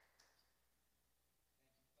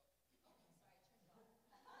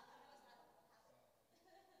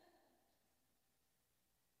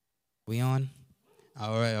We on?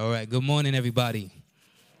 All right, all right. Good morning, everybody.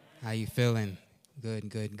 How you feeling? Good,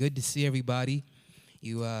 good. Good to see everybody.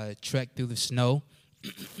 You trekked through the snow.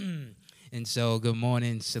 And so good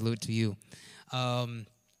morning. Salute to you. Um,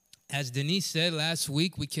 as Denise said, last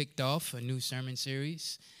week we kicked off a new sermon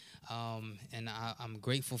series. And I'm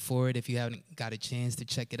grateful for it. If you haven't got a chance to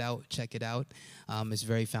check it out, check it out. It's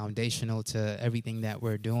very foundational to everything that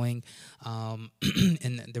we're doing, and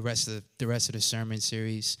the rest of the sermon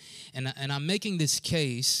series. And I'm making this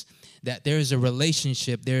case that there is a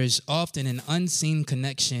relationship. There is often an unseen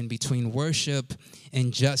connection between worship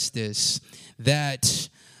and justice that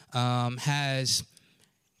has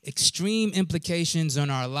extreme implications on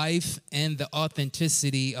our life and the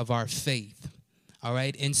authenticity of our faith. All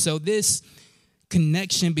right. And so this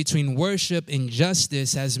connection between worship and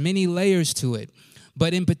justice has many layers to it.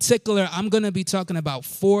 But in particular, I'm going to be talking about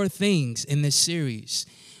four things in this series: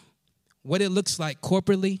 what it looks like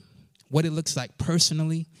corporately, what it looks like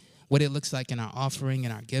personally, what it looks like in our offering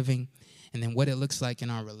and our giving, and then what it looks like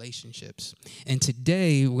in our relationships. And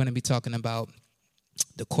today we're going to be talking about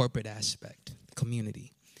the corporate aspect,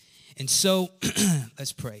 community. And so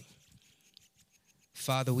let's pray.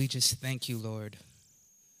 Father, we just thank you, Lord,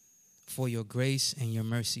 for your grace and your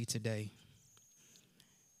mercy today.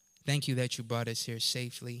 Thank you that you brought us here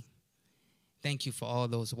safely. Thank you for all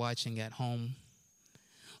those watching at home.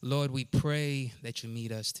 Lord, we pray that you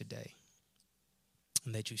meet us today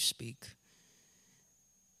and that you speak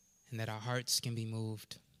and that our hearts can be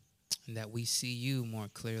moved and that we see you more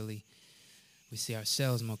clearly. We see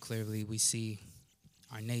ourselves more clearly. We see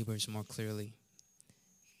our neighbors more clearly.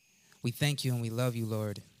 We thank you and we love you,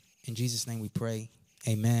 Lord. In Jesus' name we pray.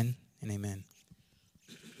 Amen and amen.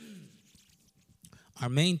 Our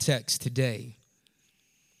main text today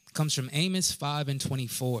comes from Amos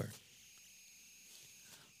 5:24.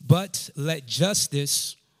 But let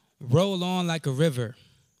justice roll on like a river,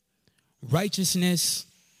 righteousness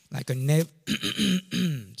like a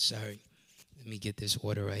sorry, let me get this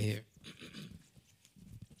order right here.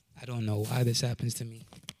 I don't know why this happens to me.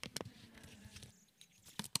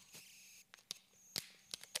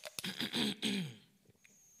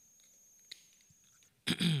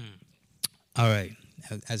 All right,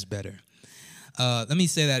 that's better. Let me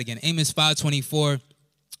say that again. Amos 5:24.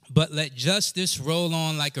 But let justice roll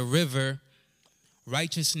on like a river,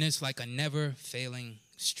 righteousness like a never-failing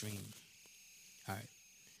stream. All right.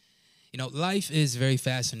 You know, life is very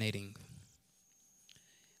fascinating.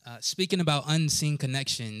 Speaking about unseen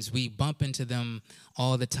connections, we bump into them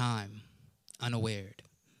all the time, unaware.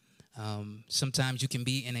 Sometimes you can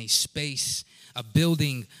be in a space, a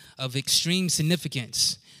building of extreme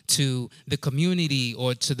significance to the community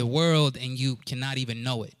or to the world, and you cannot even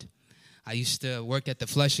know it. I used to work at the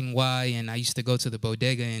Flushing Y, and I used to go to the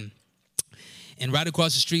bodega, and right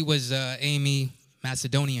across the street was AME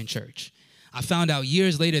Macedonian Church. I found out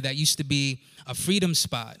years later that used to be a freedom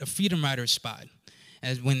spot, a freedom rider spot,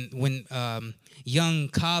 as when young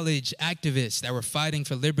college activists that were fighting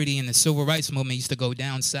for liberty in the civil rights movement used to go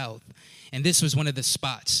down south. And this was one of the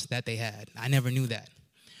spots that they had. I never knew that.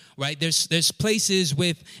 Right? There's places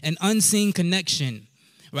with an unseen connection.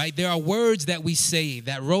 Right? There are words that we say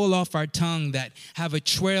that roll off our tongue that have a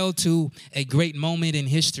trail to a great moment in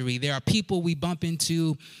history. There are people we bump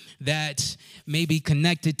into that may be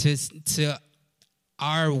connected to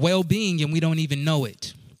our well-being and we don't even know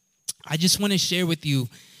it. I just want to share with you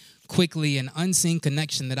quickly an unseen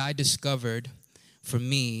connection that I discovered for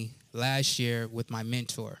me last year with my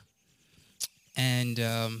mentor. And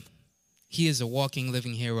he is a walking,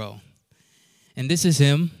 living hero. And this is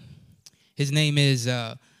him. His name is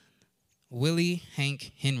Willie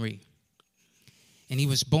Hank Henry. And he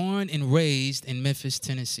was born and raised in Memphis,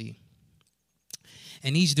 Tennessee.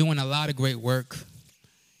 And he's doing a lot of great work.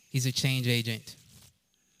 He's a change agent.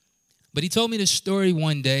 But he told me this story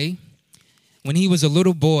one day when he was a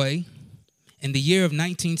little boy in the year of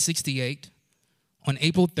 1968, on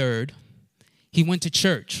April 3rd, he went to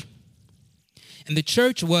church. And the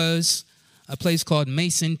church was a place called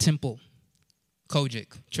Mason Temple,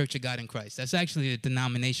 Kojic, Church of God in Christ. That's actually a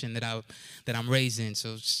denomination that I'm raised in,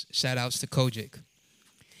 so shout outs to Kojic.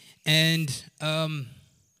 And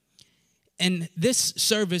this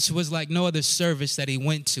service was like no other service that he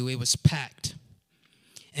went to. It was packed.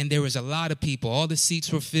 And there was a lot of people. All the seats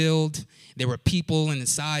were filled. There were people in the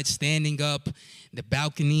side standing up. The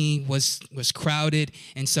balcony was crowded.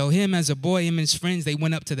 And so him as a boy, him and his friends, they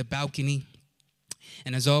went up to the balcony.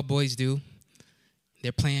 And as all boys do,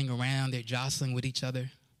 they're playing around. They're jostling with each other.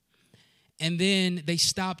 And then they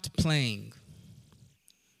stopped playing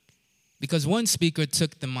because one speaker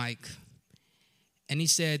took the mic and he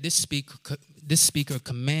said, this this speaker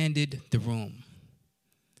commanded the room.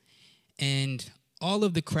 And all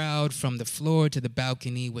of the crowd from the floor to the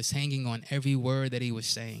balcony was hanging on every word that he was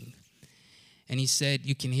saying. And he said,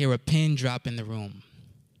 you can hear a pin drop in the room.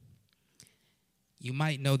 You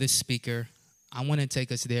might know this speaker. I want to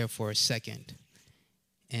take us there for a second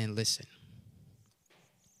and listen.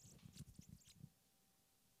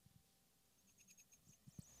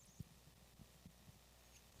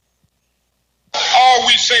 All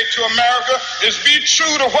we say to America is be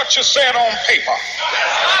true to what you said on paper.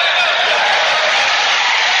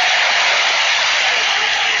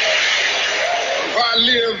 If I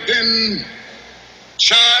lived in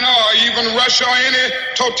China or even Russia or any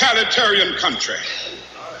totalitarian country,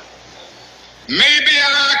 maybe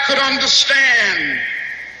I could understand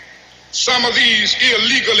some of these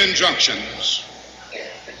illegal injunctions.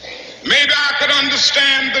 Maybe I could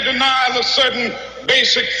understand the denial of certain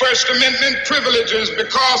basic First Amendment privileges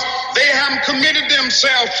because they haven't committed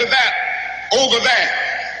themselves to that over there.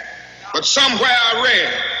 But somewhere I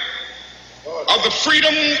read of the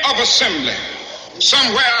freedom of assembly.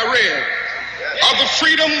 Somewhere I read of the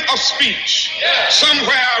freedom of speech.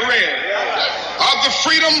 Somewhere I read of the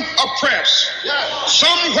freedom of press.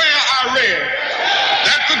 Somewhere I read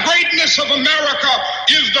that the greatness of America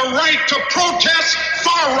is the right to protest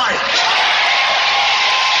far right.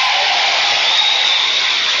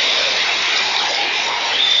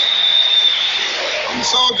 And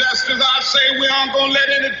so just as I say we aren't going to let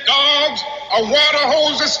any dogs or water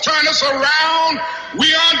hoses turn us around,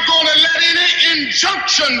 we aren't going to let any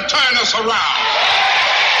injunction turn us around.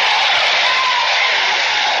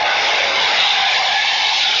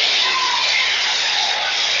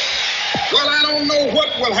 Well, I don't know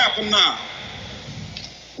what will happen now.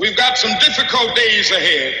 We've got some difficult days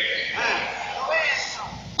ahead.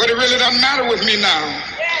 But it really doesn't matter with me now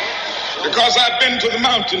because I've been to the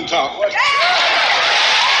mountaintop.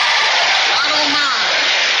 I don't mind.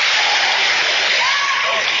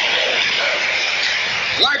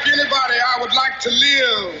 Like anybody, I would like to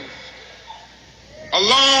live a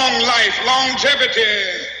long life.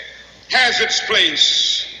 Longevity has its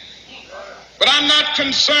place. But I'm not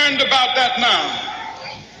concerned about that now.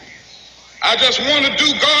 I just want to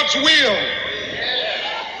do God's will.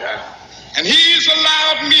 And He's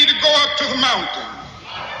allowed me to go up to the mountain.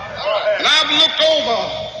 And I've looked over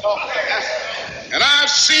and I've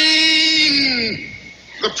seen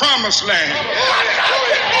the promised land.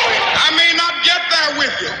 I may not get there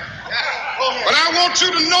with you, but I want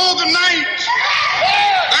you to know tonight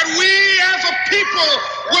that we as a people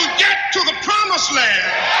will get to the promised land.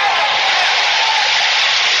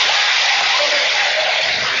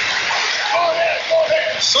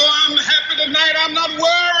 So I'm happy tonight. I'm not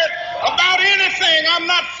worried about anything. I'm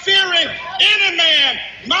not fearing any man.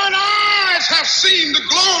 Mine eyes have seen the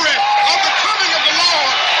glory of the coming of the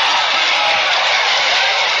Lord.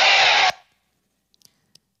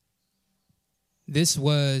 This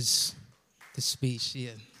was the speech.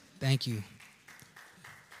 Yeah, thank you.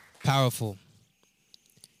 Powerful.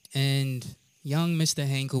 And young Mr.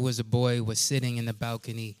 Hank, who was a boy, was sitting in the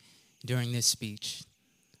balcony during this speech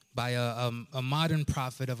by a modern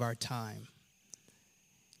prophet of our time.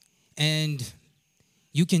 And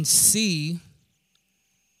you can see,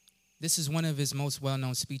 this is one of his most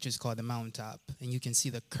well-known speeches called The Mountaintop, and you can see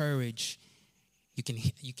the courage. You can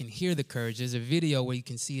hear the courage. There's a video where you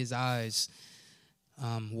can see his eyes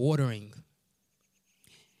watering.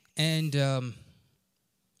 And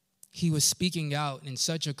he was speaking out in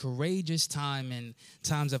such a courageous time, in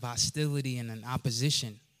times of hostility and in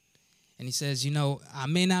opposition. And he says, you know, I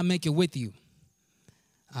may not make it with you,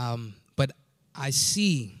 but I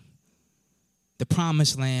see the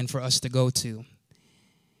promised land for us to go to.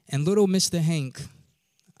 And little Mr. Hank,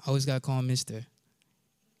 I always got to call him Mr.,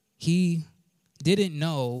 he didn't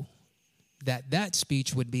know that that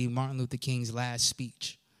speech would be Martin Luther King's last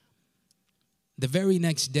speech. The very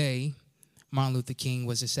next day, Martin Luther King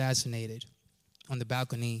was assassinated on the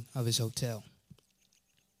balcony of his hotel.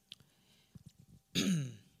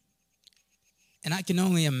 And I can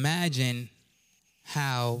only imagine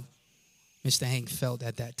how Mr. Hank felt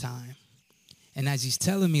at that time. And as he's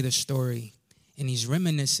telling me the story and he's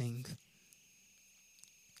reminiscing,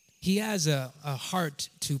 he has a heart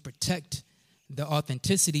to protect the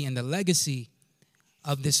authenticity and the legacy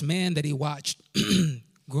of this man that he watched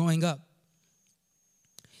growing up.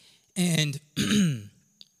 And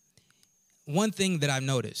one thing that I've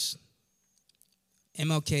noticed,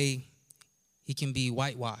 MLK, he can be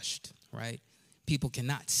whitewashed, right? People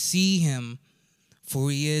cannot see him for who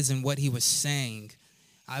he is and what he was saying.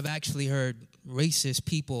 I've actually heard racist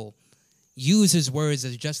people use his words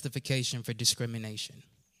as justification for discrimination.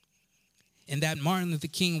 And that Martin Luther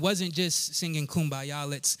King wasn't just singing Kumbaya,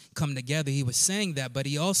 let's come together. He was saying that, but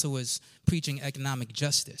he also was preaching economic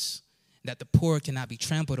justice, that the poor cannot be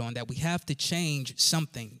trampled on, that we have to change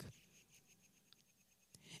something.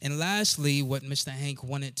 And lastly, what Mr. Hank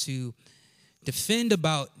wanted to defend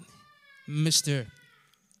about Mr.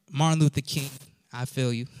 Martin Luther King, I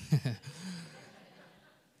feel you.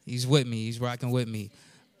 He's with me. He's rocking with me.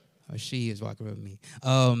 Or she is rocking with me.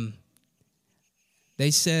 They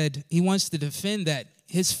said he wants to defend that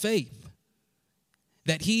his faith,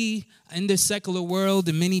 that he, in the secular world,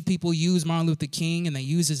 and many people use Martin Luther King and they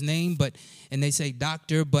use his name, and they say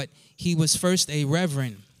doctor, but he was first a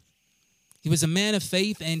reverend. He was a man of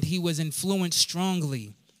faith, and he was influenced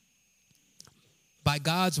strongly by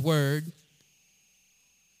God's word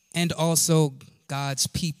and also God's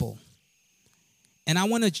people. And I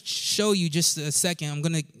want to show you just a second. I'm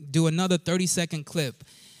going to do another 30-second clip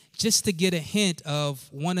just to get a hint of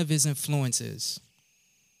one of his influences.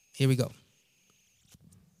 Here we go.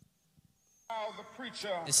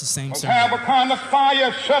 It's the same sermon. Have a kind of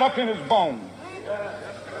fire shut up in his bones.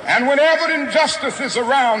 And whenever injustice is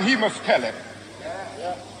around, he must tell it.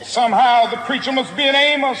 Somehow the preacher must be an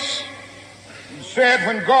Amos. He said,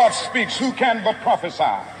 when God speaks, who can but prophesy?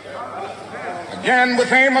 Again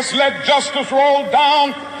with Amos, let justice roll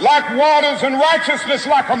down like waters and righteousness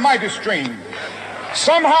like a mighty stream.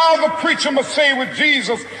 Somehow the preacher must say with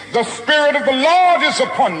Jesus, the Spirit of the Lord is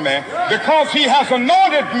upon me because he has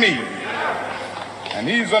anointed me. And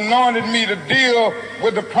he's anointed me to deal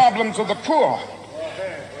with the problems of the poor.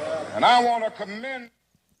 And I want to commend.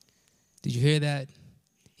 Did you hear that?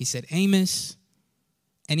 He said Amos,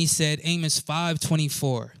 and he said Amos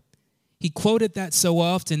 5:24. He quoted that so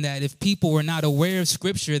often that if people were not aware of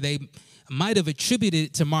Scripture, they might have attributed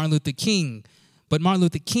it to Martin Luther King. But Martin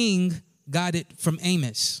Luther King got it from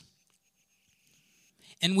Amos.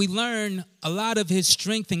 And we learn a lot of his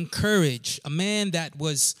strength and courage, a man that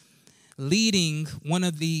was leading one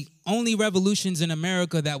of the only revolutions in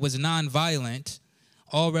America that was nonviolent.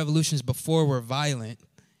 All revolutions before were violent.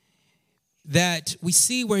 That we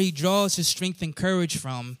see where he draws his strength and courage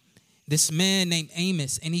from, this man named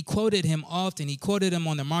Amos. And he quoted him often. He quoted him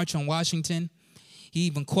on the March on Washington. He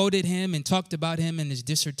even quoted him and talked about him in his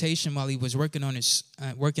dissertation while he was working on his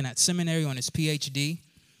working at seminary on his PhD.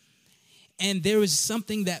 And there was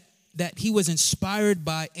something that he was inspired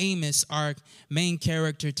by Amos, our main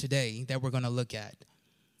character today that we're going to look at,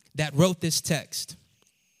 that wrote this text.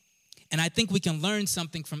 And I think we can learn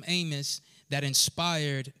something from Amos that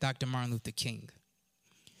inspired Dr. Martin Luther King.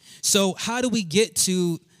 So how do we get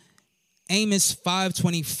to Amos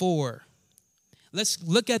 5:24? Let's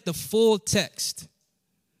look at the full text.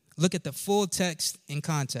 Look at the full text in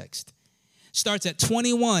context. Starts at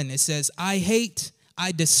 21. It says, I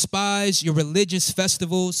despise your religious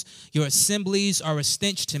festivals. Your assemblies are a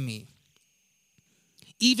stench to me.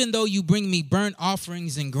 Even though you bring me burnt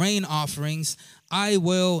offerings and grain offerings, I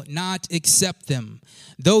will not accept them.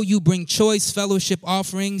 Though you bring choice fellowship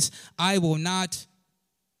offerings, I will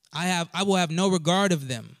have no regard of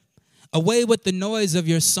them. Away with the noise of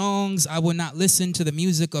your songs, I will not listen to the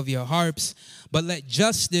music of your harps, but let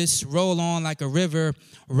justice roll on like a river,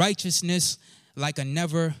 righteousness like a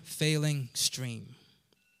never-failing stream.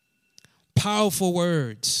 Powerful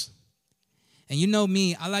words. And you know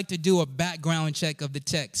me, I like to do a background check of the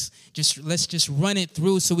text. Let's just run it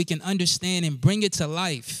through so we can understand and bring it to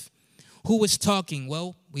life. Who was talking?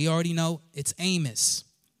 Well, we already know it's Amos.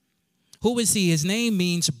 Who is he? His name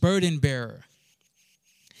means burden bearer.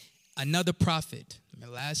 Another prophet.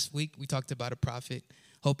 Last week we talked about a prophet,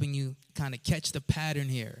 hoping you kind of catch the pattern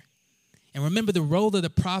here. And remember, the role of the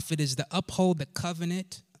prophet is to uphold the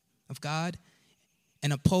covenant of God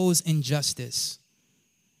and oppose injustice.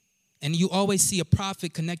 And you always see a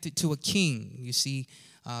prophet connected to a king. You see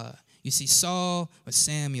Saul or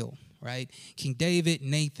Samuel, right? King David,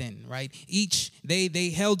 Nathan, right?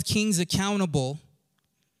 They held kings accountable.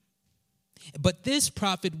 But this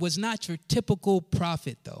prophet was not your typical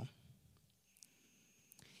prophet, though.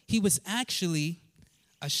 He was actually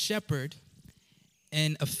a shepherd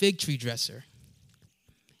and a fig tree dresser.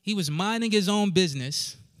 He was minding his own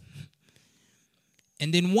business.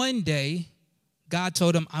 And then one day, God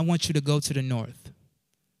told him, I want you to go to the north.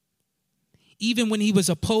 Even when he was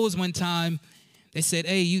opposed one time, they said,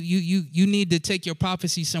 hey, you need to take your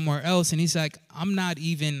prophecy somewhere else. And he's like, I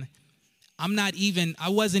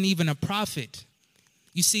wasn't even a prophet.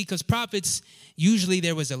 You see, because prophets, usually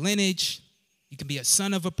there was a lineage. You can be a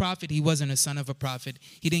son of a prophet. He wasn't a son of a prophet.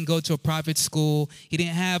 He didn't go to a prophet school. He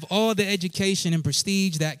didn't have all the education and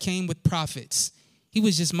prestige that came with prophets. He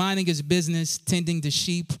was just minding his business, tending the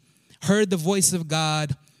sheep, heard the voice of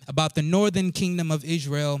God, about the northern kingdom of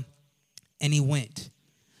Israel, and he went.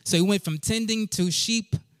 So he went from tending to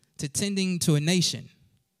sheep to tending to a nation.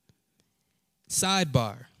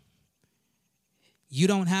 Sidebar. You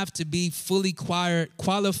don't have to be fully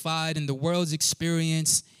qualified in the world's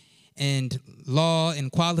experience and law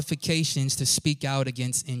and qualifications to speak out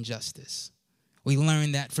against injustice. We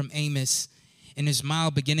learned that from Amos in his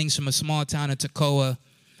mild beginnings from a small town of Tekoa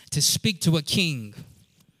to speak to a king.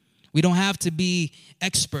 We don't have to be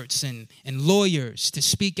experts and lawyers to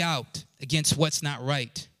speak out against what's not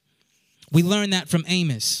right. We learned that from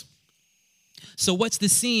Amos. So what's the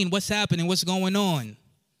scene? What's happening? What's going on?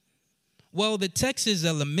 Well, the text is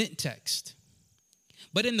a lament text.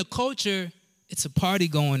 But in the culture, it's a party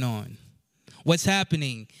going on. What's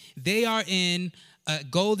happening? They are in a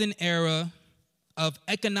golden era of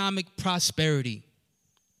economic prosperity.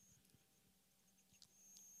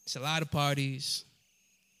 It's a lot of parties,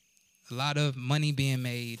 a lot of money being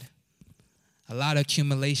made, a lot of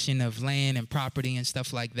accumulation of land and property and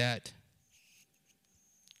stuff like that.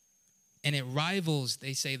 And it rivals,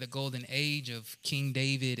 they say, the golden age of King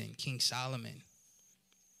David and King Solomon.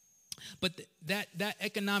 But that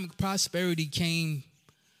economic prosperity came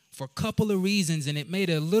for a couple of reasons, and it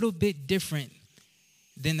made it a little bit different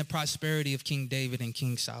than the prosperity of King David and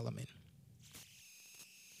King Solomon.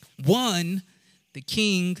 One, the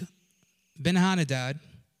king, Ben-Hadad,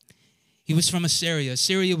 he was from Assyria.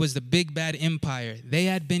 Assyria was the big bad empire. They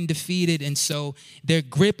had been defeated, and so their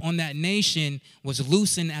grip on that nation was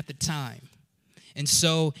loosened at the time. And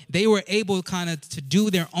so they were able kind of to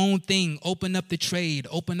do their own thing, open up the trade,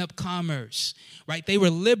 open up commerce, right? They were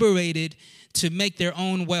liberated to make their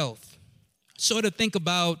own wealth. Sort of think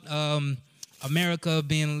about America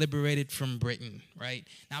being liberated from Britain, right?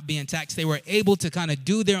 Not being taxed. They were able to kind of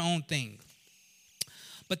do their own thing.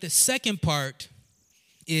 But the second part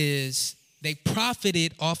is they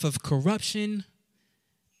profited off of corruption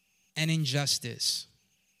and injustice.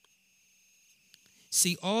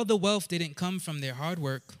 See, all the wealth didn't come from their hard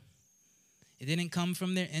work. It didn't come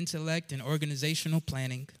from their intellect and organizational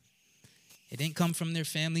planning. It didn't come from their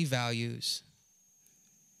family values.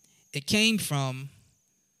 It came from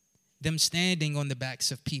them standing on the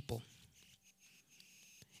backs of people.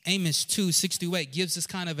 Amos 2:6-8 gives us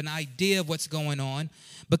kind of an idea of what's going on,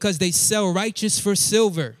 because they sell righteous for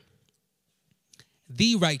silver.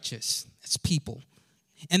 The righteous, that's people.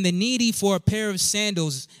 And the needy for a pair of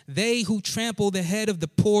sandals, they who trample the head of the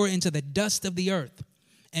poor into the dust of the earth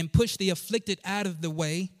and push the afflicted out of the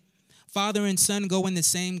way. Father and son go in the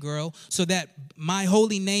same girl, so that my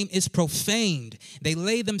holy name is profaned. They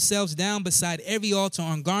lay themselves down beside every altar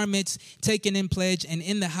on garments taken in pledge, and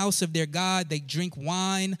in the house of their God they drink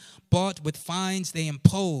wine bought with fines they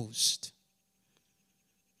imposed.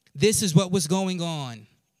 This is what was going on.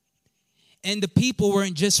 And the people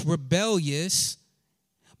weren't just rebellious,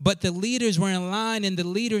 but the leaders were in line, and the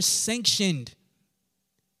leaders sanctioned.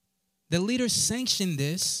 The leaders sanctioned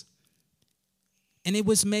this. And it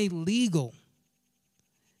was made legal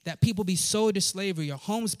that people be sold to slavery or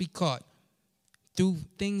homes be caught through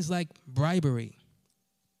things like bribery.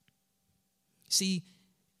 See,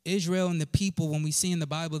 Israel and the people, when we see in the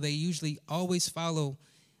Bible, they usually always follow,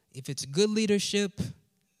 if it's good leadership,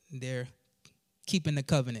 they're keeping the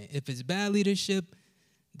covenant. If it's bad leadership,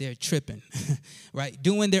 they're tripping, right?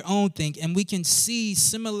 Doing their own thing. And we can see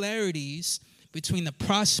similarities between the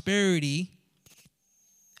prosperity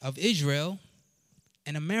of Israel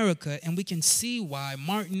and America, and we can see why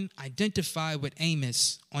Martin identified with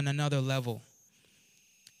Amos on another level.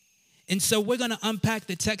 And so we're going to unpack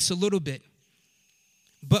the text a little bit.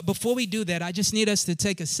 But before we do that, I just need us to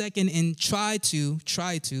take a second and try to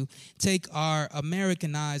take our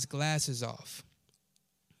Americanized glasses off.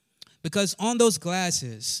 Because on those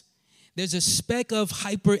glasses, there's a speck of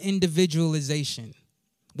hyper-individualization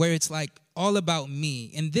where it's like all about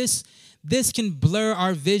me. And this can blur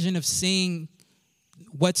our vision of seeing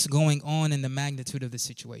what's going on in the magnitude of the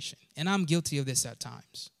situation. And I'm guilty of this at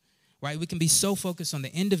times, right? We can be so focused on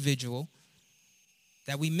the individual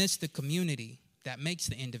that we miss the community that makes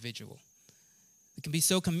the individual. We can be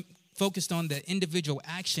so focused on the individual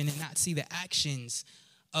action and not see the actions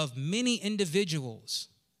of many individuals.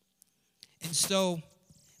 And so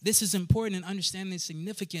this is important in understanding the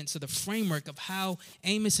significance of the framework of how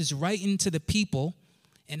Amos is writing to the people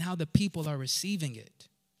and how the people are receiving it.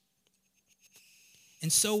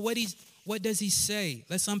 And so what does he say?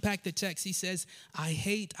 Let's unpack the text. He says,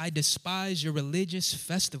 I despise your religious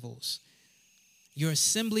festivals. Your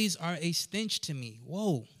assemblies are a stench to me.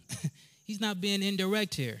 Whoa, he's not being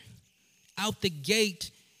indirect here. Out the gate,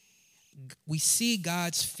 we see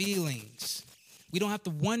God's feelings. We don't have to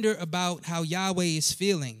wonder about how Yahweh is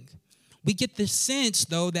feeling. We get the sense,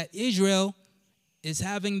 though, that Israel is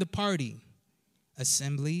having the party.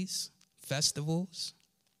 Assemblies, festivals.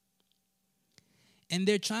 And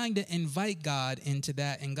they're trying to invite God into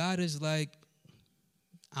that. And God is like,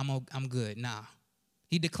 I'm good. Nah.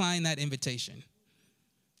 He declined that invitation.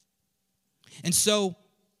 And so,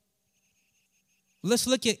 let's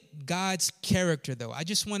look at God's character, though. I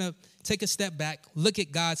just want to take a step back, look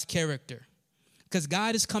at God's character. Because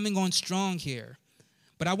God is coming on strong here.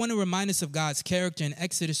 But I want to remind us of God's character in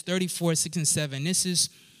Exodus 34, 6 and 7. This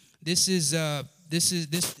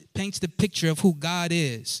paints the picture of who God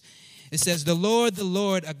is. It says, the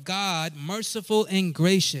Lord, a God, merciful and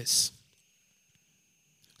gracious,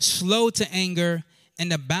 slow to anger,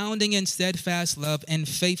 and abounding in steadfast love and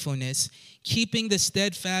faithfulness, keeping the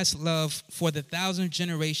steadfast love for the 1,000th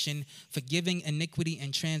generation, forgiving iniquity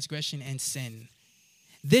and transgression and sin.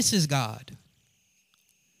 This is God.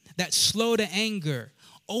 That's slow to anger,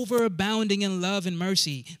 overabounding in love and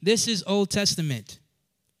mercy. This is Old Testament.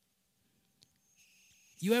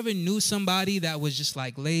 You ever knew somebody that was just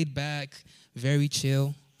like laid back, very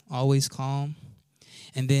chill, always calm?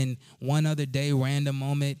 And then one other day, random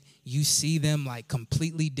moment, you see them like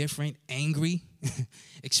completely different, angry,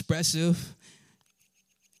 expressive.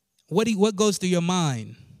 What goes through your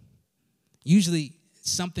mind? Usually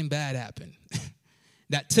something bad happened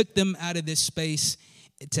that took them out of this space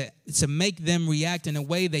to make them react in a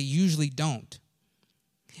way they usually don't.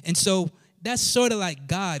 And so that's sort of like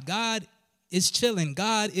God. God is chilling.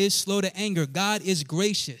 God is slow to anger. God is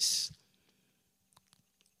gracious.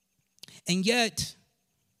 And yet,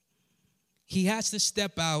 he has to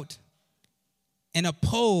step out and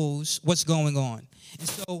oppose what's going on. And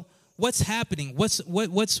so, what's happening? What's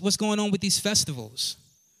going on with these festivals?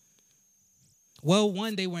 Well,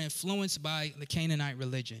 one, they were influenced by the Canaanite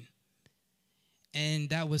religion. And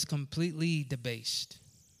that was completely debased,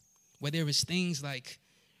 where there was things like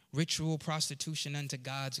ritual prostitution unto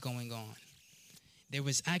gods going on. There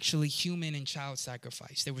was actually human and child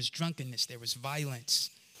sacrifice. There was drunkenness. There was violence,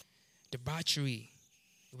 debauchery.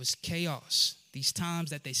 It was chaos. These times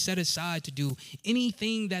that they set aside to do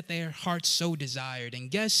anything that their hearts so desired.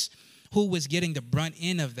 And guess who was getting the brunt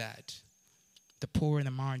end of that? The poor and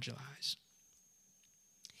the marginalized.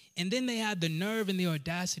 And then they had the nerve and the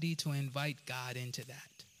audacity to invite God into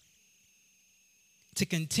that. To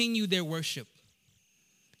continue their worship.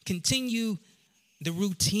 Continue the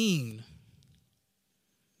routine.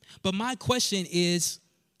 But my question is,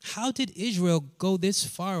 how did Israel go this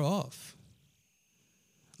far off?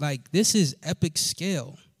 Like, this is epic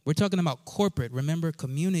scale. We're talking about corporate, remember,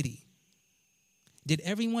 community. Did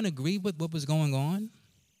everyone agree with what was going on?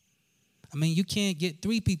 I mean, you can't get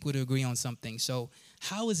 3 people to agree on something. So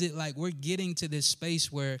how is it like we're getting to this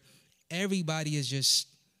space where everybody is just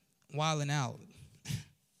wilding out?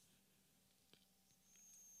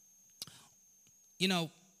 You know,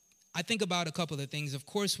 I think about a couple of things. Of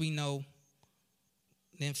course, we know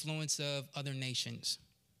the influence of other nations.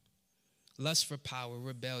 Lust for power,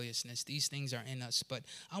 rebelliousness, these things are in us. But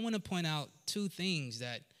I want to point out 2 things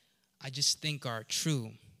that I just think are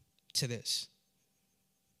true to this.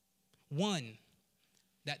 One,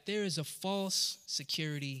 that there is a false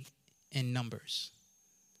security in numbers,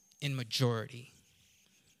 in majority,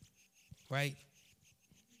 right?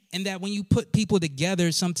 And that when you put people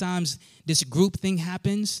together, sometimes this group thing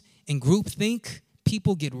happens. In group think,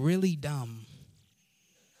 people get really dumb.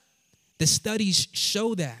 The studies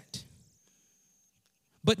show that.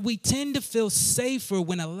 But we tend to feel safer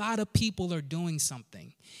when a lot of people are doing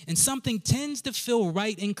something. And something tends to feel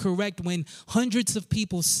right and correct when hundreds of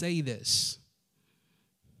people say this.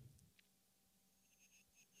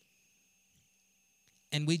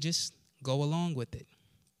 And we just go along with it.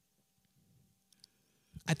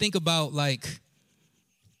 I think about, like,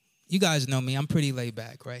 you guys know me, I'm pretty laid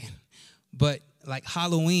back, right? But like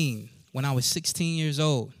Halloween, when I was 16 years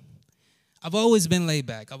old, I've always been laid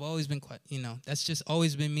back. I've always been quite, that's just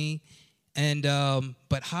always been me. And,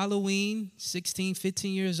 but Halloween, 16,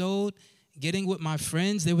 15 years old, getting with my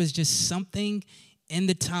friends, there was just something in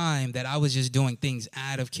the time that I was just doing things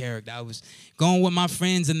out of character. I was going with my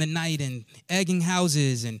friends in the night and egging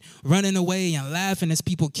houses and running away and laughing as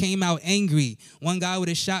people came out angry. One guy with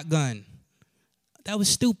a shotgun. That was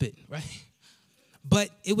stupid, right? But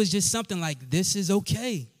it was just something like, this is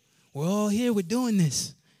okay. We're all here. We're doing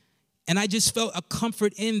this. And I just felt a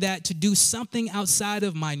comfort in that to do something outside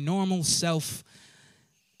of my normal self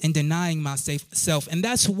and denying myself. And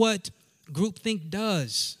that's what groupthink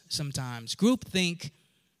does sometimes. Groupthink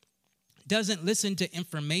doesn't listen to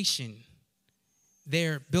information.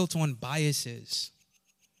 They're built on biases.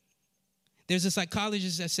 There's a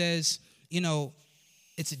psychologist that says,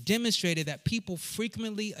 it's demonstrated that people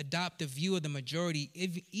frequently adopt the view of the majority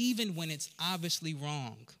even when it's obviously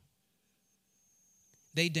wrong.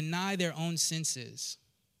 They deny their own senses.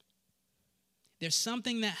 There's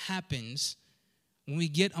something that happens when we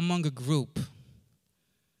get among a group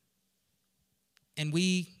and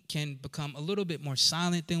we can become a little bit more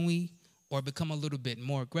silent or become a little bit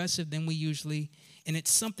more aggressive than we usually. And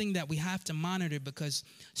it's something that we have to monitor because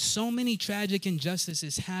so many tragic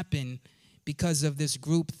injustices happen because of this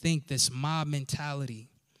group think, this mob mentality.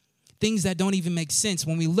 Things that don't even make sense.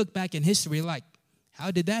 When we look back in history, like,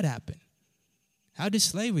 how did that happen? How did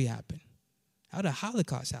slavery happen? How did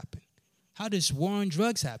Holocaust happen? How does war on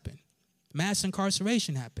drugs happen? Mass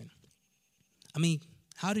incarceration happen?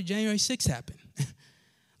 How did January 6th happen?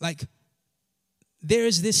 There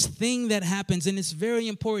is this thing that happens, and it's very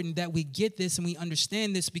important that we get this and we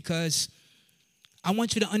understand this because I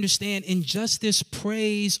want you to understand injustice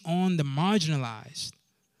preys on the marginalized,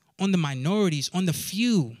 on the minorities, on the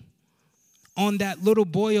few, on that little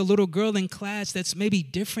boy or little girl in class that's maybe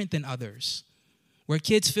different than others, where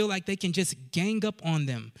kids feel like they can just gang up on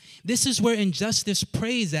them. This is where injustice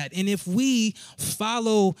preys at. And if we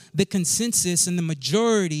follow the consensus and the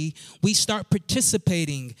majority, we start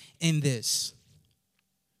participating in this.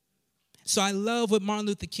 So I love what Martin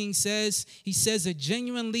Luther King says. He says a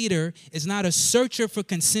genuine leader is not a searcher for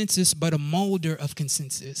consensus, but a molder of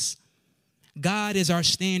consensus. God is our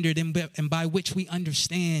standard and by which we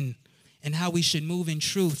understand and how we should move in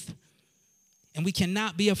truth. And we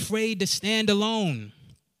cannot be afraid to stand alone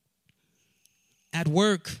at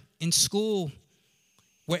work, in school,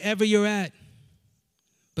 wherever you're at.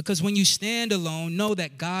 Because when you stand alone, know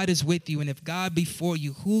that God is with you. And if God be for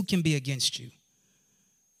you, who can be against you?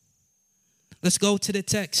 Let's go to the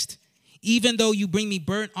text. Even though you bring me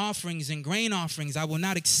burnt offerings and grain offerings, I will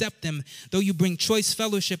not accept them. Though you bring choice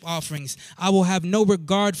fellowship offerings, I will have no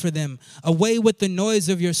regard for them. Away with the noise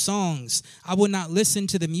of your songs. I will not listen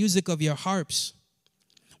to the music of your harps.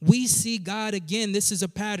 We see God again. This is a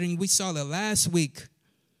pattern. We saw it last week.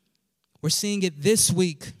 We're seeing it this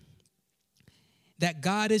week. That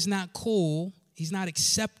God is not cool. He's not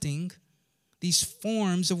accepting these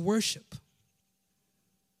forms of worship.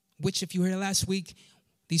 Which, if you heard last week,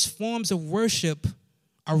 these forms of worship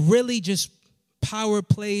are really just power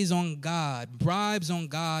plays on God, bribes on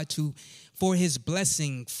God for his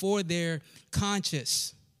blessing, for their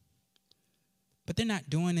conscience. But they're not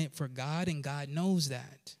doing it for God, and God knows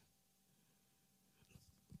that.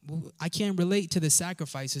 I can't relate to the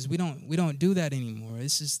sacrifices. We don't do that anymore.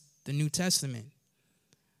 This is the New Testament.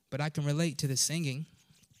 But I can relate to the singing.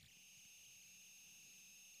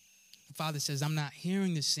 The Father says, I'm not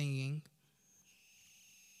hearing the singing.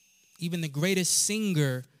 Even the greatest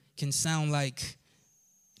singer can sound like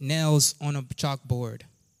nails on a chalkboard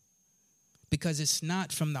because it's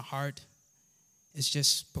not from the heart. It's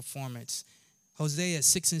just performance. Hosea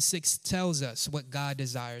 6:6 tells us what God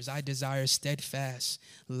desires. I desire steadfast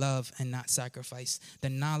love and not sacrifice, the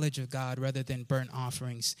knowledge of God rather than burnt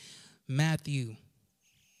offerings. Matthew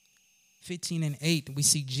 15:8, we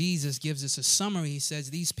see Jesus gives us a summary. He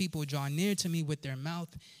says, these people draw near to me with their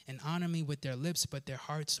mouth and honor me with their lips, but their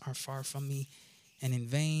hearts are far from me, and in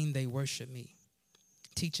vain they worship me,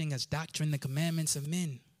 teaching as doctrine the commandments of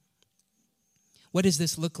men. What does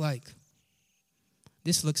this look like?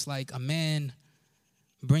 This looks like a man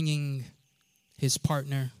bringing his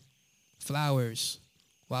partner flowers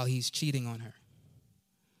while he's cheating on her.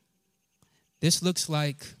 This looks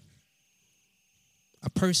like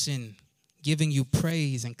a person giving you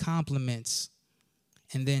praise and compliments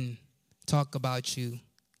and then talk about you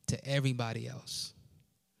to everybody else.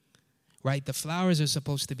 Right? The flowers are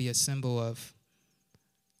supposed to be a symbol of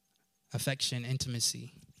affection,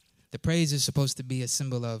 intimacy. The praise is supposed to be a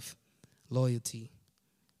symbol of loyalty.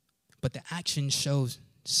 But the action shows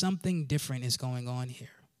something different is going on here.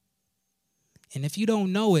 And if you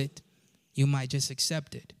don't know it, you might just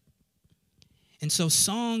accept it. And so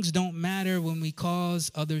songs don't matter when we cause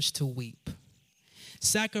others to weep.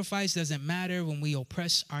 Sacrifice doesn't matter when we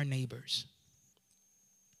oppress our neighbors.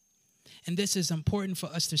 And this is important for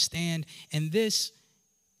us to stand. And this,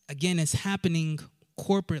 again, is happening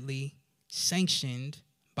corporately, sanctioned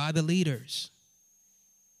by the leaders.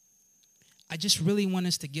 I just really want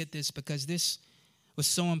us to get this because this was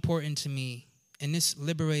so important to me. And this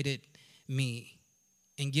liberated me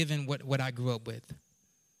and given what I grew up with.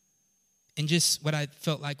 And just what I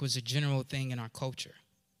felt like was a general thing in our culture.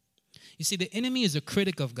 You see, the enemy is a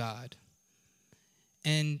critic of God.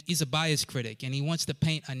 And he's a bias critic, and he wants to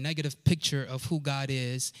paint a negative picture of who God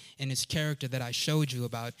is and his character that I showed you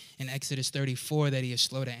about in Exodus 34, that he is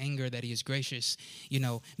slow to anger, that he is gracious. You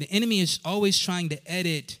know, the enemy is always trying to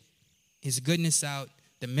edit his goodness out,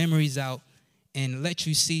 the memories out, and let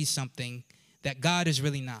you see something that God is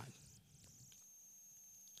really not.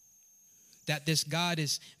 That this God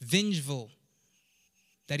is vengeful,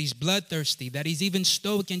 that he's bloodthirsty, that he's even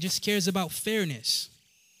stoic and just cares about fairness.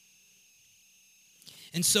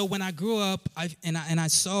 And so when I grew up, I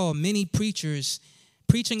saw many preachers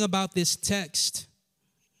preaching about this text,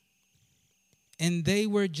 and they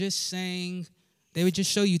were just saying, they would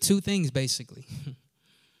just show you two things, basically.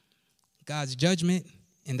 God's judgment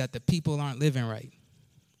and that the people aren't living right.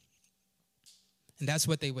 And that's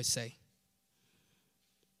what they would say.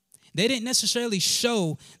 They didn't necessarily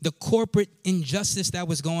show the corporate injustice that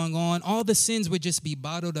was going on. All the sins would just be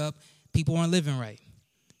bottled up. People aren't living right.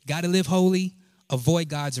 Got to live holy, avoid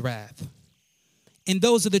God's wrath. And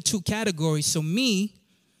those are the two categories. So me,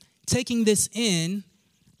 taking this in,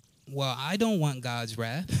 well, I don't want God's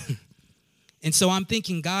wrath. And so I'm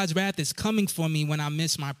thinking God's wrath is coming for me when I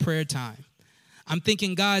miss my prayer time. I'm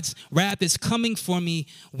thinking God's wrath is coming for me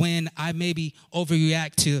when I maybe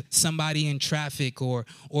overreact to somebody in traffic, or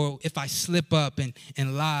if I slip up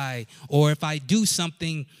and lie, or if I do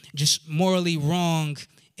something just morally wrong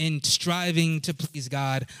in striving to please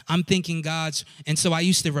God. I'm thinking God's, and so I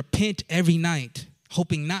used to repent every night,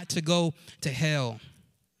 hoping not to go to hell,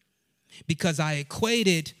 because I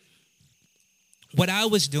equated what I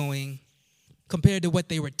was doing compared to what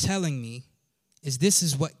they were telling me. This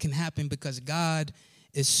is what can happen because God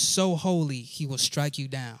is so holy, he will strike you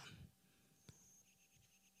down.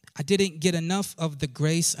 I didn't get enough of the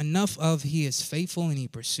grace, enough of he is faithful and he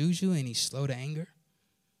pursues you and he's slow to anger.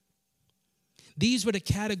 These were the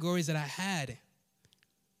categories that I had.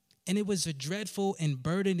 And it was a dreadful and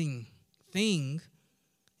burdening thing.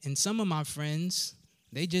 And some of my friends,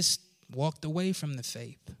 they just walked away from the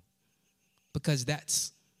faith because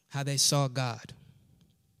that's how they saw God.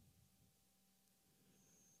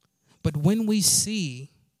 But when we see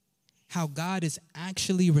how God is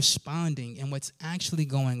actually responding and what's actually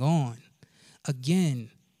going on, again,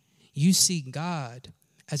 you see God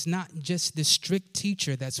as not just the strict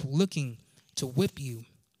teacher that's looking to whip you,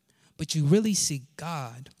 but you really see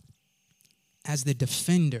God as the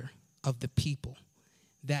defender of the people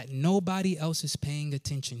that nobody else is paying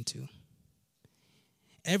attention to.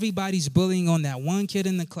 Everybody's bullying on that one kid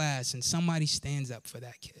in the class, and somebody stands up for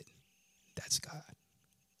that kid. That's God.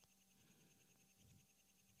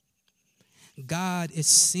 God is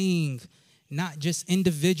seeing not just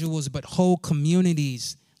individuals, but whole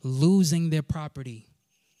communities losing their property,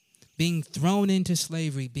 being thrown into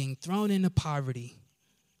slavery, being thrown into poverty.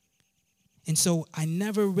 And so I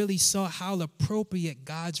never really saw how appropriate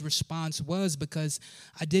God's response was because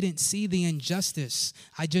I didn't see the injustice.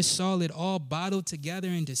 I just saw it all bottled together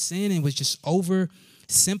into sin and was just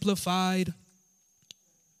oversimplified.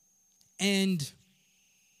 And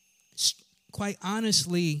quite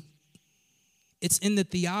honestly, it's in the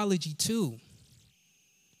theology too,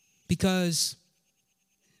 because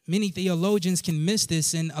many theologians can miss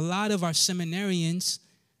this, and a lot of our seminarians,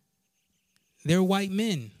 they're white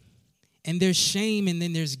men, and there's shame and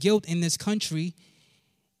then there's guilt in this country,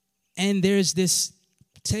 and there's this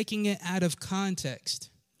taking it out of context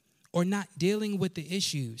or not dealing with the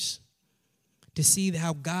issues to see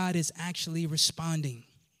how God is actually responding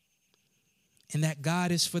and that God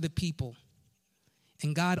is for the people.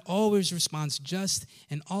 And God always responds just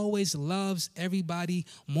and always loves everybody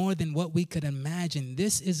more than what we could imagine.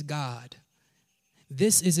 This is God.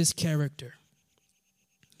 This is his character.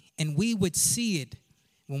 And we would see it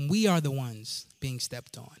when we are the ones being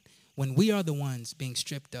stepped on. When we are the ones being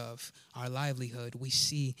stripped of our livelihood, we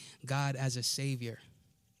see God as a savior.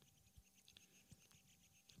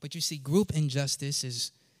 But you see, group injustice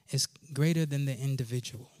is greater than the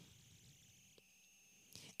individual.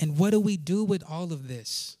 And what do we do with all of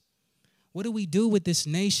this? What do we do with this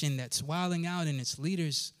nation that's wilding out and its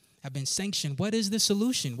leaders have been sanctioned? What is the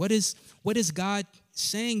solution? What is God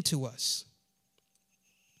saying to us?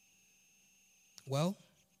 Well,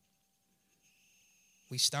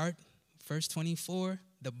 we start verse 24.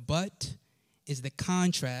 The but is the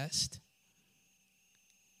contrast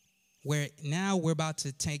where now we're about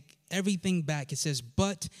to take everything back. It says,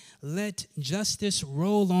 but let justice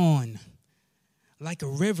roll on like a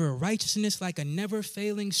river, righteousness like a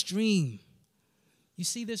never-failing stream. You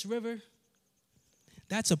see this river?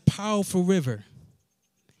 That's a powerful river.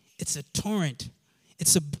 It's a torrent.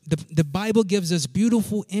 The Bible gives us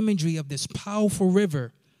beautiful imagery of this powerful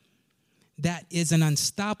river that is an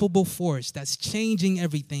unstoppable force, that's changing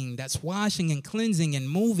everything, that's washing and cleansing and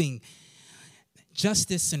moving.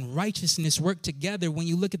 Justice and righteousness work together. When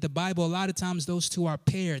you look at the Bible, a lot of times those two are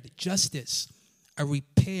paired. Justice, a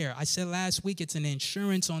repair. I said last week it's an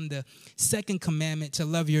insurance on the second commandment to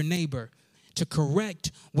love your neighbor, to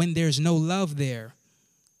correct when there's no love there.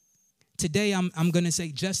 Today I'm going to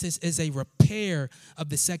say justice is a repair of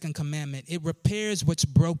the second commandment. It repairs what's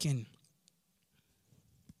broken.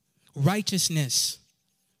 Righteousness,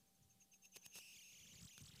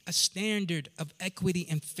 a standard of equity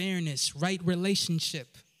and fairness, right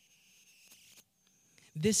relationship.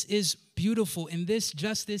 This is beautiful. In this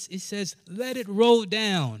justice, it says, let it roll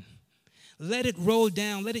down. Let it roll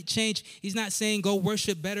down. Let it change. He's not saying go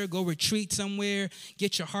worship better, go retreat somewhere,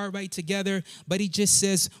 get your heart right together. But he just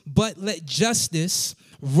says, but let justice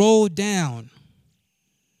roll down.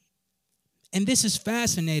 And this is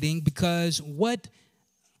fascinating because I'm going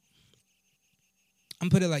to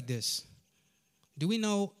put it like this. Do we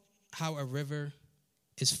know how a river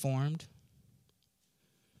is formed?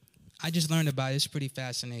 I just learned about it. It's pretty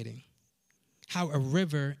fascinating. How a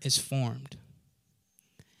river is formed.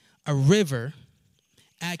 A river,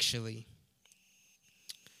 actually,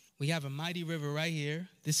 we have a mighty river right here.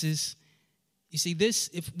 This is, you see this,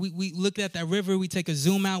 if we look at that river, we take a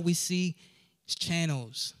zoom out, we see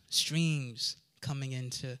channels, streams coming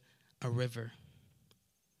into a river.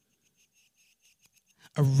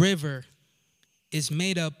 A river is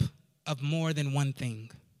made up of more than one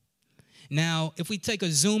thing. Now, if we take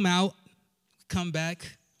a zoom out, come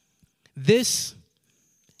back, this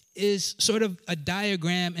is sort of a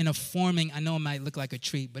diagram and a forming. I know it might look like a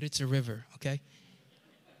tree, but it's a river, okay?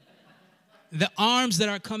 The arms that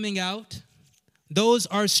are coming out, those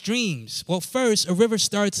are streams. Well, first, a river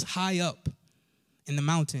starts high up in the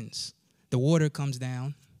mountains. The water comes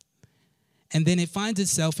down, and then it finds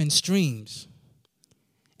itself in streams.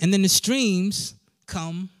 And then the streams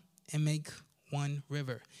come and make one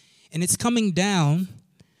river. And it's coming down,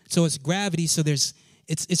 so it's gravity, so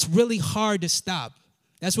it's really hard to stop.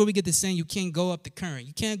 That's where we get the saying you can't go up the current.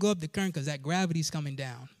 You can't go up the current because that gravity's coming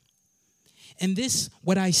down. And this,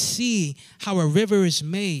 what I see, how a river is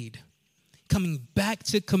made, coming back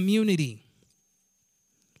to community,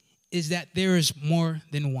 is that there is more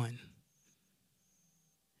than one.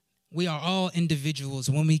 We are all individuals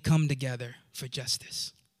when we come together for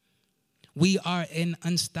justice. We are an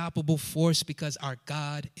unstoppable force because our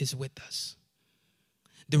God is with us.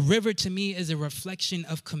 The river to me is a reflection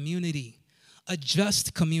of community, a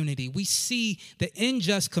just community. We see the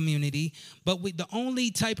unjust community, but the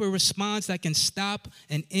only type of response that can stop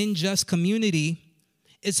an unjust community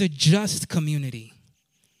is a just community.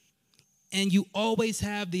 And you always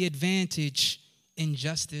have the advantage in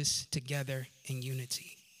justice together in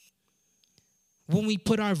unity. When we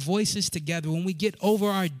put our voices together, when we get over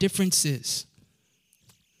our differences.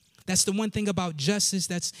 That's the one thing about justice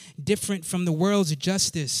that's different from the world's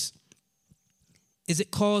justice, is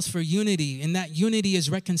it calls for unity, and that unity is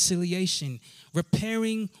reconciliation,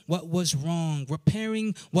 repairing what was wrong,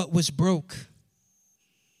 repairing what was broke,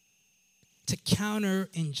 to counter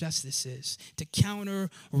injustices, to counter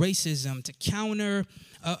racism, to counter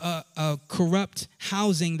corrupt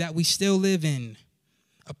housing that we still live in,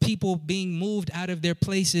 people being moved out of their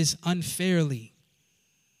places unfairly,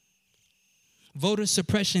 voter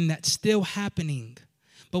suppression that's still happening.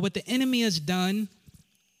 But what the enemy has done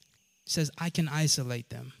says, I can isolate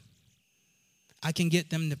them. I can get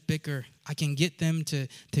them to bicker. I can get them to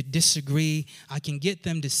disagree. I can get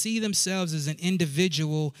them to see themselves as an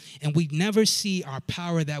individual, and we never see our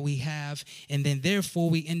power that we have, and then therefore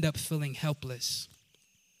we end up feeling helpless.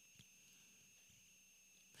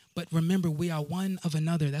 But remember, we are one of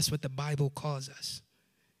another. That's what the Bible calls us.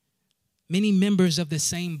 Many members of the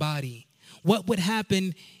same body. What would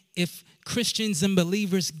happen if Christians and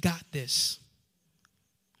believers got this?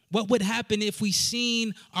 What would happen if we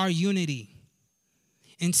seen our unity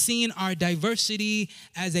and seen our diversity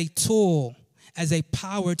as a tool, as a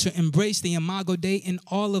power to embrace the Imago Dei in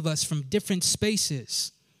all of us from different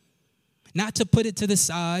spaces? Not to put it to the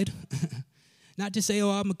side, not to say, oh,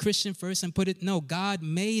 I'm a Christian first and put it. No, God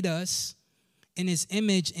made us in his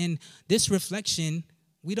image, and this reflection,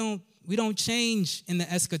 we don't change in the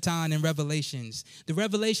eschaton and Revelations. The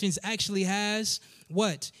Revelations actually has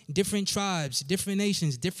what? Different tribes, different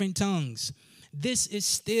nations, different tongues. This is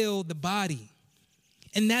still the body.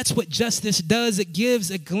 And that's what justice does. It gives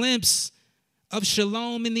a glimpse of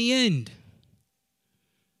shalom in the end.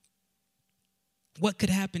 What could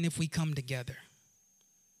happen if we come together?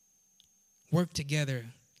 Work together,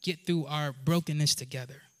 get through our brokenness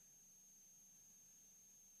together.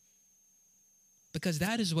 Because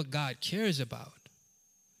that is what God cares about.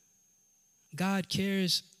 God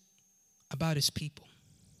cares about his people.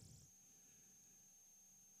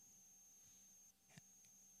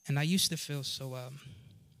 And I used to feel so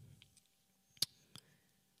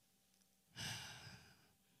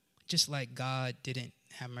just like God didn't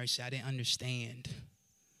have mercy. I didn't understand.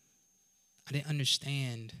 I didn't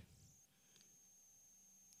understand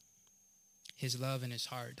his love and his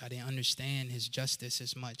heart. I didn't understand his justice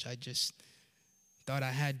as much. I just thought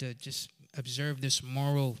I had to just observe this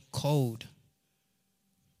moral code.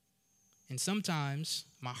 And sometimes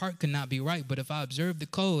my heart could not be right, but if I observe the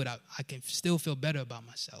code, I can still feel better about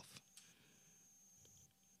myself.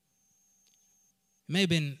 I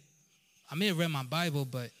may have read my Bible,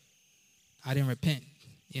 but I didn't repent,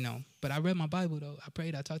 But I read my Bible, though. I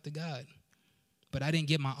prayed, I talked to God. But I didn't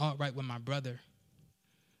get my art right with my brother.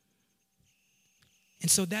 And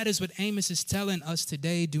so that is what Amos is telling us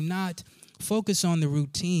today. Do not focus on the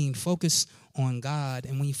routine. Focus on God.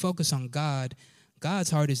 And when you focus on God, God's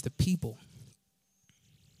heart is the people.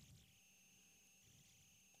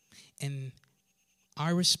 And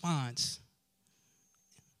our response,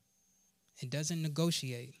 it doesn't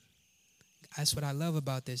negotiate. That's what I love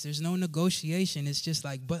about this. There's no negotiation. It's just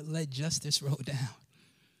like, but let justice roll down.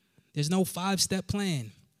 There's no 5-step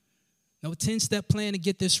plan. No 10-step plan to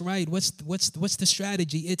get this right. What's the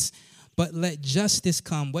strategy? It's, but let justice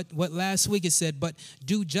come. What last week it said, but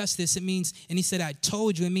do justice. It means, and he said, I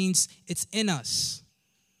told you. It means it's in us.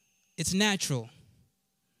 It's natural.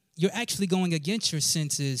 You're actually going against your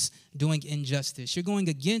senses doing injustice. You're going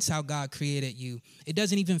against how God created you. It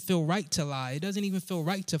doesn't even feel right to lie. It doesn't even feel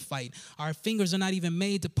right to fight. Our fingers are not even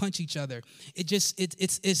made to punch each other.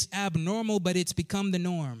 It's abnormal, but it's become the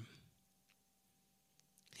norm.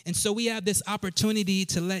 And so we have this opportunity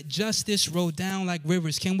to let justice roll down like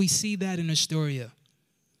rivers. Can we see that in Astoria?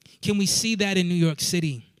 Can we see that in New York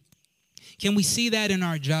City? Can we see that in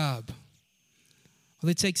our job? All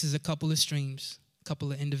it takes is a couple of streams, a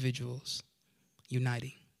couple of individuals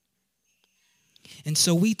uniting. And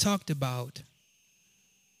so we talked about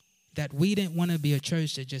that we didn't want to be a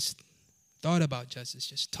church that just thought about justice,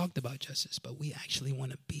 just talked about justice, but we actually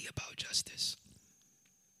want to be about justice.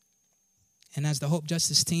 And as the Hope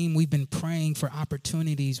Justice team, we've been praying for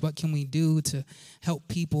opportunities. What can we do to help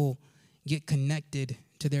people get connected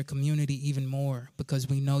to their community even more? Because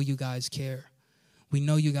we know you guys care. We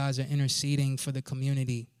know you guys are interceding for the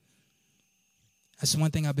community. That's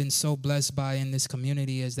one thing I've been so blessed by in this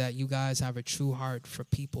community is that you guys have a true heart for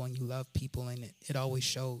people and you love people, and it always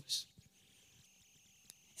shows.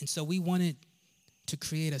 And so we wanted to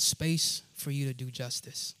create a space for you to do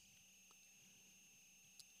justice.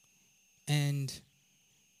 And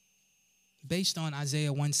based on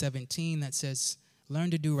Isaiah 1:17 that says, learn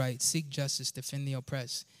to do right, seek justice, defend the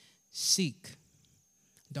oppressed. Seek.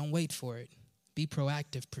 Don't wait for it. Be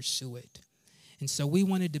proactive, pursue it. And so we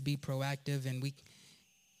wanted to be proactive, and we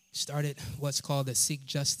started what's called the Seek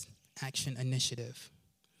Just Action Initiative.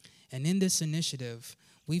 And in this initiative,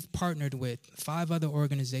 we've partnered with 5 other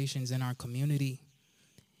organizations in our community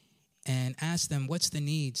and asked them, what's the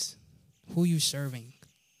needs? Who are you serving?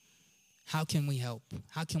 How can we help?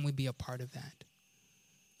 How can we be a part of that?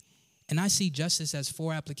 And I see justice as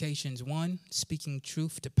 4 applications. 1, speaking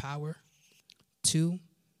truth to power. 2,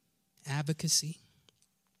 advocacy.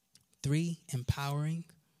 3, empowering.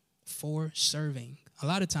 4, serving. A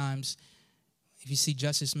lot of times, if you see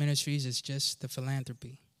justice ministries, it's just the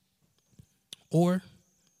philanthropy. Or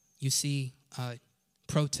you see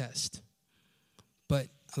protest. But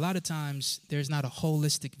a lot of times, there's not a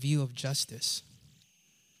holistic view of justice.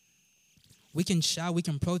 We can shout, we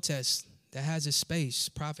can protest. That has a space.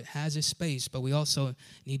 Prophet has a space, but we also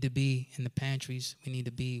need to be in the pantries. We need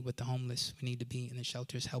to be with the homeless. We need to be in the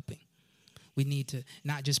shelters helping. We need to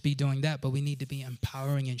not just be doing that, but we need to be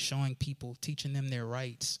empowering and showing people, teaching them their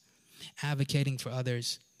rights, advocating for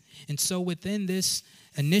others. And so within this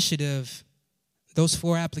initiative, those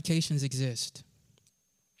 4 applications exist.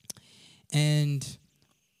 And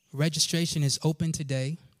registration is open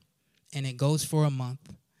today, and it goes for a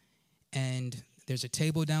month. And there's a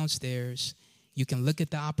table downstairs. You can look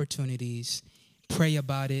at the opportunities, pray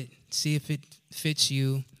about it, see if it fits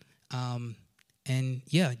you. And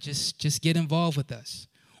yeah, just get involved with us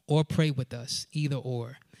or pray with us, either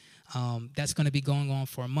or. That's going to be going on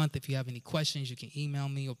for a month. If you have any questions, you can email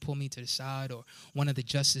me or pull me to the side or one of the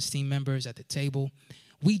justice team members at the table.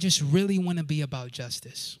 We just really want to be about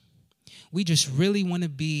justice. We just really want to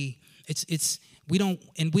be, we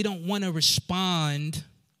don't want to respond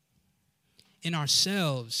in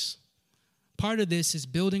ourselves part of this is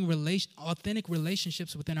building authentic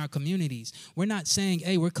relationships within our communities. We're not saying,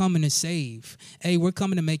 hey, we're coming to save. Hey, we're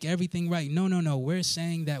coming to make everything right. No. We're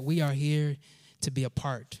saying that we are here to be a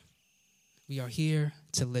part. We are here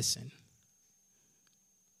to listen.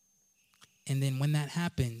 And then when that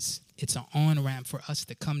happens, it's an on-ramp for us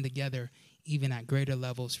to come together even at greater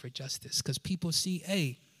levels for justice. Because people see,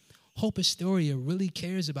 hey, Hope Astoria really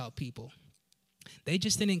cares about people. They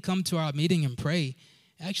just didn't come to our meeting and pray.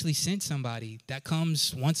 Actually sent somebody that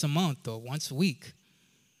comes once a month or once a week.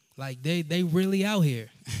 Like they really out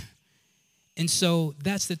here. And so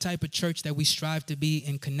that's the type of church that we strive to be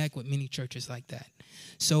and connect with many churches like that.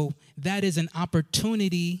 So that is an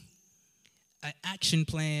opportunity, an action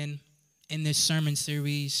plan in this sermon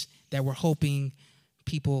series that we're hoping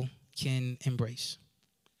people can embrace.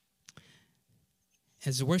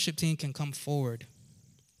 As the worship team can come forward.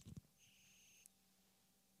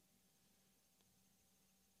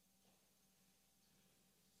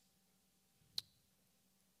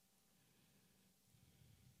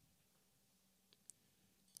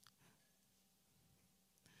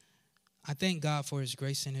 I thank God for his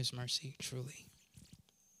grace and his mercy, truly.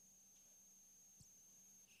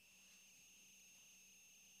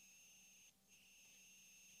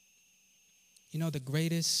 You know, the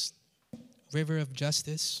greatest river of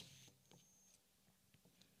justice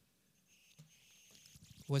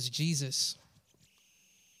was Jesus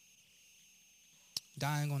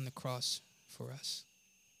dying on the cross for us,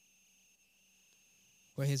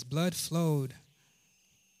 where his blood flowed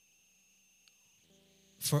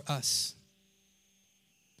for us.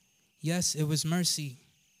 Yes, it was mercy,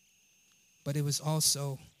 but it was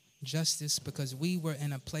also justice because we were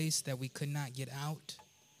in a place that we could not get out.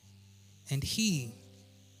 And he,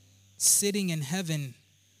 sitting in heaven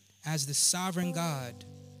as the sovereign God,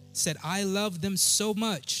 said, I love them so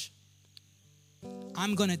much,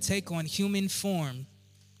 I'm going to take on human form,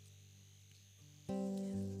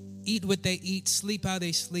 eat what they eat, sleep how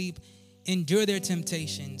they sleep, endure their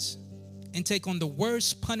temptations, and take on the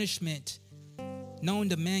worst punishment known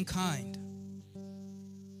to mankind.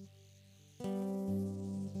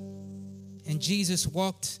 And Jesus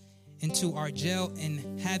walked into our jail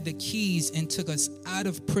and had the keys and took us out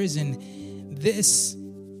of prison. This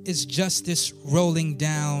is justice rolling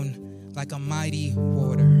down like a mighty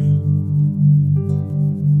water.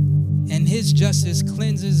 And his justice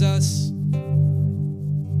cleanses us.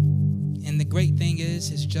 And the great thing is,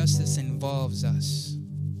 his justice involves us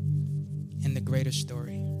in the greater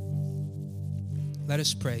story. Let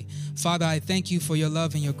us pray. Father, I thank you for your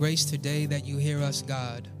love and your grace today that you hear us,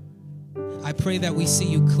 God. I pray that we see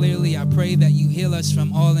you clearly. I pray that you heal us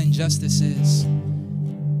from all injustices.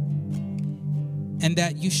 And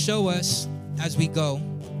that you show us as we go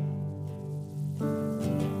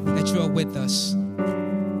that you are with us.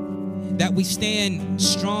 That we stand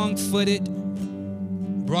strong-footed,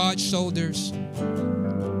 broad shoulders,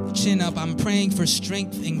 chin up. I'm praying for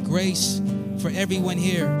strength and grace for everyone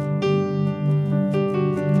here.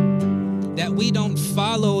 That we don't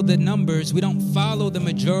follow the numbers, we don't follow the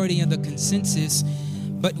majority of the consensus,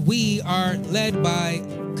 but we are led by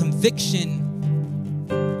conviction.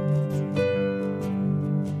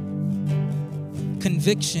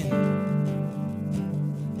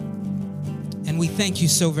 And we thank you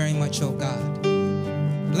so very much, oh God.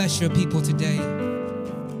 Bless your people today.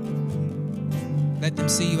 Let them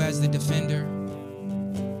see you as the defender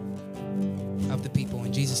of the people.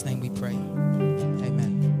 In Jesus' name we pray.